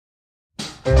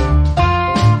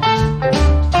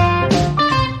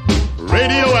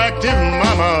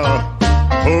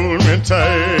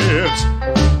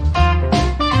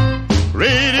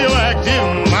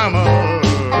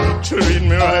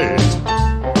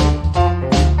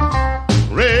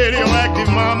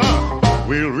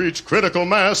critical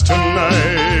mass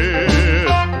tonight.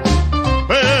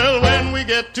 Well, when we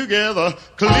get together,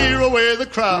 clear away the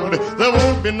crowd, there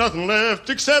won't be nothing left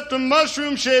except a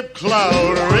mushroom-shaped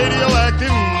cloud.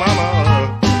 Radioactive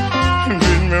mama,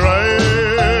 treat me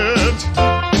right.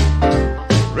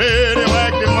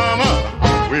 Radioactive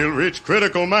mama, we'll reach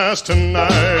critical mass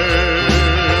tonight.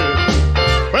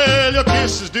 Well, your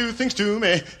kisses do things to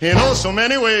me in oh so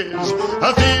many ways.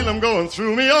 I feel them going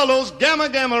through me, all those gamma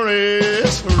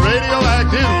rays.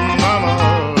 Radioactive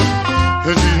mama,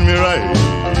 treat me right.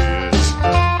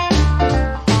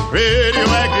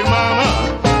 Radioactive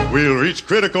mama, we'll reach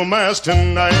critical mass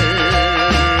tonight.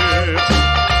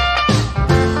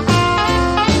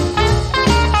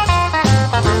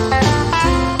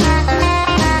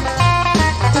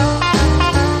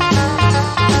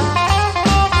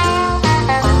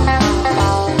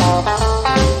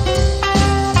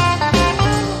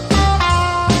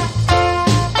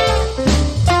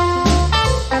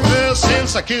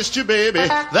 I kissed you, baby,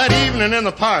 that evening in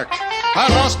the park. I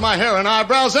lost my hair and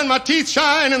eyebrows and my teeth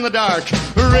shine in the dark.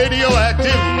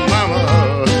 Radioactive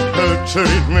mama,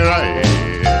 treat me right.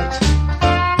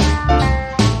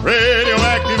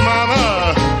 Radioactive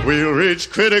mama, we'll reach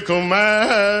critical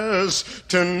mass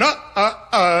tonight.